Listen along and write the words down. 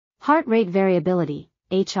Heart rate variability,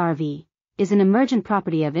 HRV, is an emergent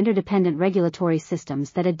property of interdependent regulatory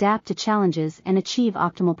systems that adapt to challenges and achieve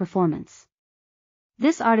optimal performance.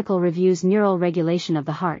 This article reviews neural regulation of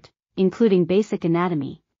the heart, including basic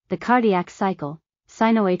anatomy, the cardiac cycle,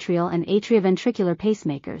 sinoatrial and atrioventricular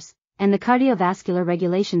pacemakers, and the cardiovascular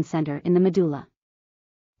regulation center in the medulla.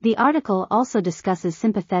 The article also discusses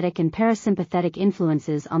sympathetic and parasympathetic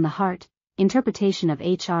influences on the heart, interpretation of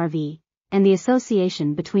HRV, and the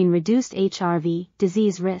association between reduced HRV,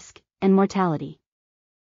 disease risk, and mortality.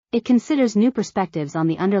 It considers new perspectives on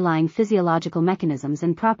the underlying physiological mechanisms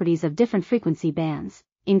and properties of different frequency bands,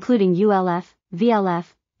 including ULF, VLF,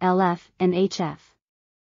 LF, and HF.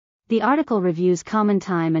 The article reviews common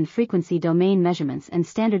time and frequency domain measurements and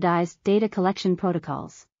standardized data collection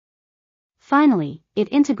protocols. Finally,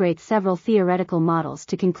 it integrates several theoretical models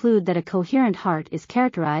to conclude that a coherent heart is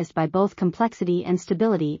characterized by both complexity and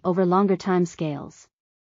stability over longer time scales.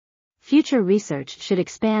 Future research should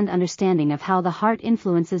expand understanding of how the heart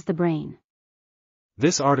influences the brain.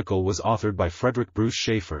 This article was authored by Fredric Bruce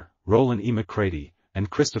Shaffer, Rollin eMcCraty, and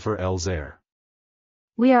Christopher L. Zerr.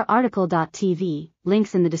 We are RTCLTV,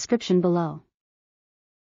 links in the description below.